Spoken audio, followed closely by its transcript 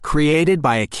Created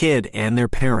by a kid and their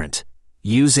parent,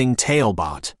 using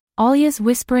Talebot. Alya's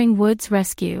Whispering Woods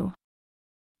Rescue.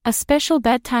 A special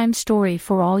bedtime story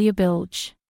for Alya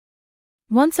Bilge.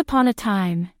 Once upon a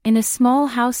time, in a small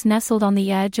house nestled on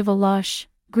the edge of a lush,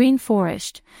 green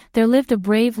forest, there lived a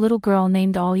brave little girl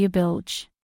named Alya Bilge.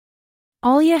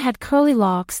 Alya had curly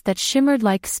locks that shimmered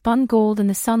like spun gold in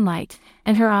the sunlight,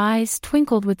 and her eyes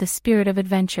twinkled with the spirit of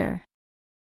adventure.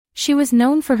 She was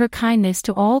known for her kindness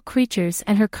to all creatures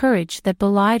and her courage that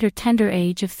belied her tender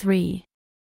age of 3.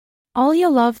 Alya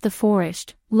loved the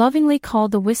forest, lovingly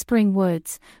called the Whispering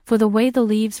Woods, for the way the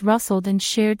leaves rustled and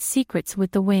shared secrets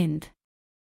with the wind.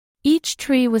 Each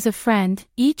tree was a friend,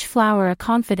 each flower a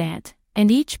confidant,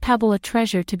 and each pebble a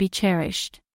treasure to be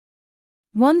cherished.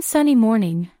 One sunny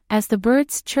morning, as the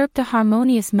birds chirped a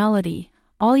harmonious melody,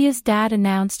 Alya's dad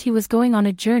announced he was going on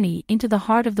a journey into the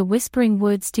heart of the Whispering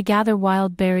Woods to gather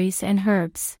wild berries and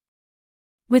herbs.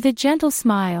 With a gentle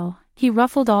smile, he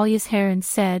ruffled Alya's hair and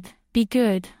said, "Be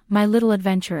good, my little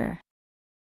adventurer.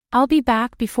 I'll be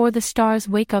back before the stars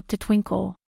wake up to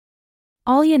twinkle."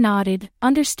 Alya nodded,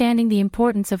 understanding the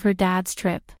importance of her dad's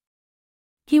trip.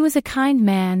 He was a kind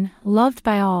man, loved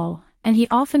by all, and he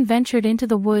often ventured into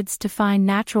the woods to find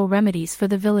natural remedies for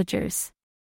the villagers.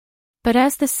 But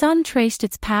as the sun traced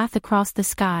its path across the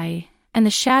sky, and the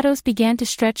shadows began to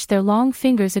stretch their long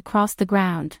fingers across the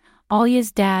ground,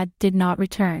 Alya's dad did not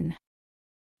return.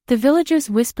 The villagers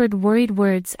whispered worried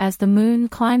words as the moon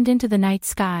climbed into the night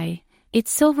sky,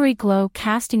 its silvery glow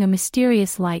casting a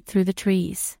mysterious light through the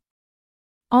trees.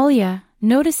 Alya,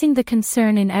 noticing the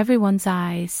concern in everyone's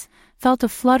eyes, felt a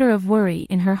flutter of worry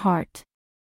in her heart.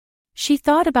 She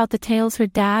thought about the tales her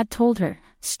dad told her,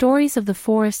 stories of the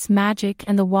forest's magic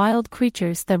and the wild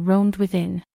creatures that roamed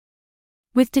within.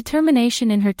 With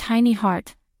determination in her tiny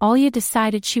heart, Alya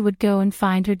decided she would go and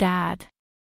find her dad.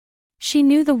 She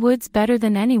knew the woods better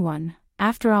than anyone,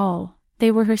 after all,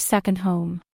 they were her second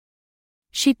home.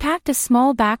 She packed a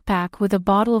small backpack with a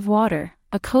bottle of water,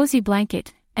 a cozy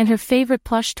blanket, and her favorite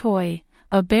plush toy,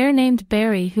 a bear named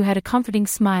Barry who had a comforting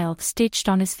smile stitched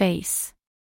on his face.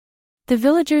 The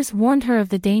villagers warned her of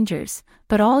the dangers,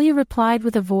 but Alya replied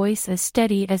with a voice as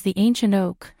steady as the ancient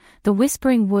oak, "The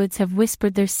Whispering Woods have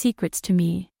whispered their secrets to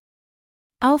me.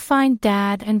 I'll find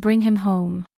Dad and bring him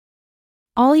home."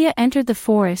 Alya entered the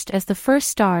forest as the first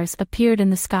stars appeared in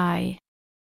the sky.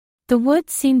 The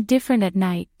woods seemed different at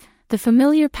night, the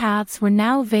familiar paths were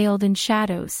now veiled in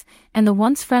shadows, and the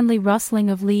once friendly rustling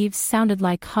of leaves sounded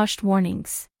like hushed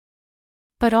warnings.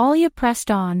 But Alya pressed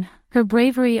on, her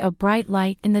bravery a bright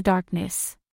light in the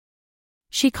darkness.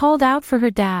 She called out for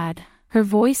her dad, her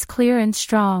voice clear and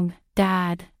strong,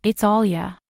 "Dad, it's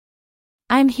Alya.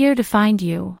 I'm here to find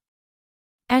you."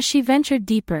 As she ventured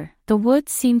deeper, the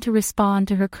woods seemed to respond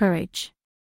to her courage.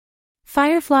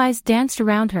 Fireflies danced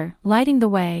around her, lighting the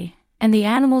way, and the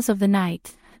animals of the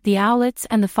night, the owlets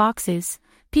and the foxes,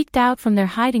 peeked out from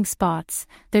their hiding spots,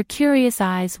 their curious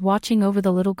eyes watching over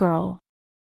the little girl.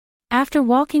 After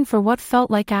walking for what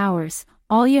felt like hours,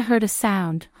 Alya heard a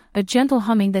sound, a gentle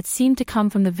humming that seemed to come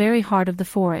from the very heart of the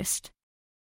forest.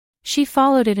 She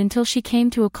followed it until she came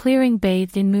to a clearing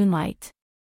bathed in moonlight.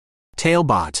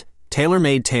 Talebot,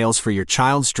 tailor-made tales for your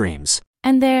child's dreams.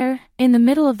 And there, in the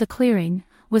middle of the clearing,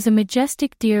 was a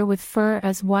majestic deer with fur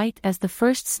as white as the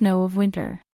first snow of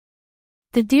winter.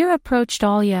 The deer approached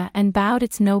Alya and bowed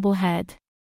its noble head.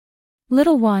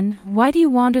 "Little one, why do you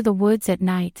wander the woods at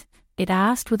night?" it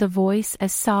asked with a voice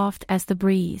as soft as the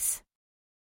breeze.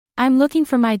 "I'm looking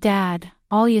for my dad,"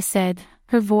 Alya said,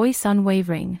 her voice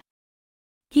unwavering.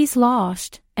 "He's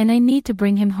lost, and I need to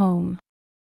bring him home."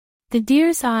 The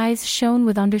deer's eyes shone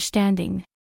with understanding.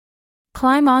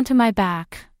 "Climb onto my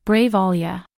back, brave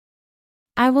Alya.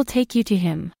 I will take you to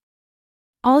him."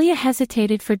 Alya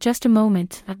hesitated for just a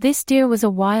moment. This deer was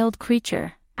a wild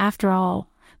creature, after all,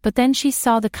 but then she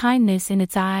saw the kindness in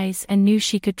its eyes and knew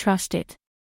she could trust it.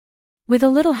 With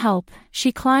a little help,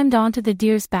 she climbed onto the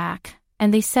deer's back,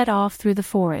 and they set off through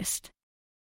the forest.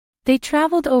 They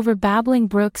traveled over babbling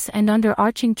brooks and under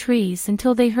arching trees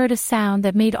until they heard a sound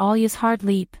that made Alya's heart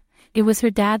leap. It was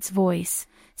her dad's voice,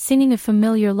 singing a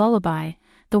familiar lullaby,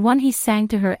 the one he sang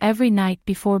to her every night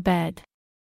before bed.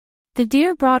 The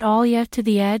deer brought Alya to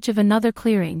the edge of another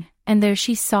clearing, and there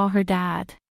she saw her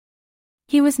dad.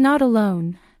 He was not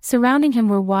alone. Surrounding him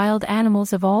were wild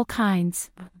animals of all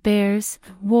kinds, bears,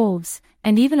 wolves,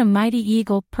 and even a mighty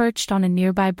eagle perched on a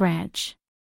nearby branch.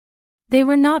 They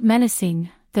were not menacing,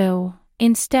 though.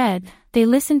 Instead, they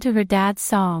listened to her dad's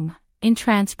song,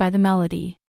 entranced by the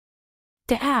melody.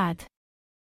 "Dad!"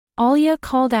 Alya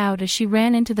called out as she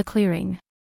ran into the clearing.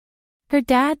 Her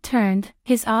dad turned,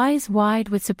 his eyes wide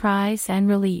with surprise and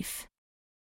relief.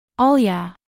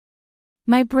 Alya.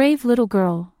 My brave little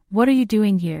girl, what are you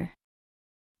doing here?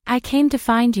 I came to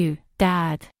find you,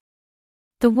 Dad.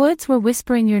 The woods were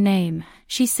whispering your name,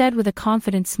 she said with a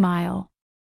confident smile.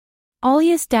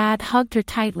 Alya's dad hugged her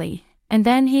tightly, and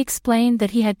then he explained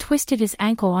that he had twisted his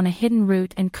ankle on a hidden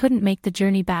route and couldn't make the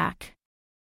journey back.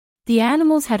 The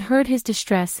animals had heard his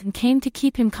distress and came to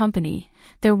keep him company,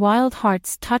 their wild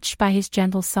hearts touched by his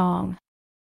gentle song.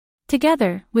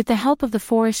 Together, with the help of the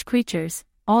forest creatures,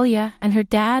 Alya and her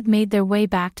dad made their way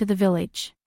back to the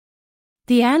village.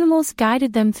 The animals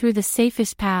guided them through the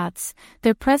safest paths,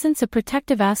 their presence a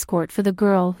protective escort for the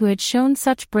girl who had shown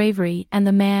such bravery and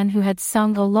the man who had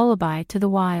sung a lullaby to the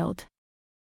wild.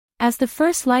 As the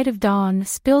first light of dawn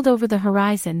spilled over the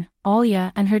horizon,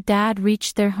 Alya and her dad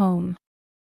reached their home.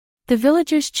 The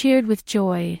villagers cheered with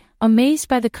joy, amazed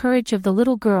by the courage of the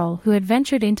little girl who had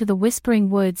ventured into the whispering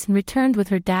woods and returned with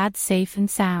her dad safe and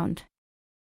sound.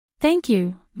 Thank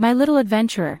you, my little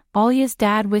adventurer, Alya's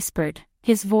dad whispered,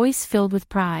 his voice filled with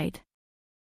pride.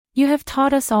 You have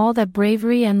taught us all that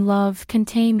bravery and love can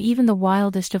tame even the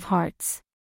wildest of hearts.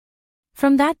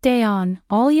 From that day on,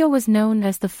 Alya was known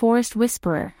as the Forest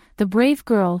Whisperer, the brave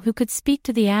girl who could speak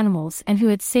to the animals and who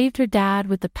had saved her dad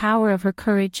with the power of her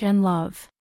courage and love.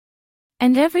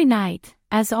 And every night,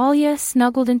 as Alya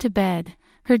snuggled into bed,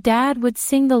 her dad would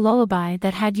sing the lullaby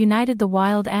that had united the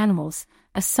wild animals,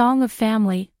 a song of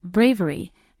family,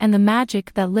 bravery, and the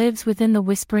magic that lives within the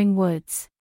whispering woods.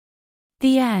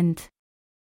 The end.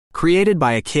 Created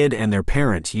by a kid and their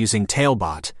parent using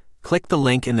Talebot, click the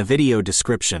link in the video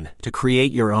description to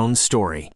create your own story.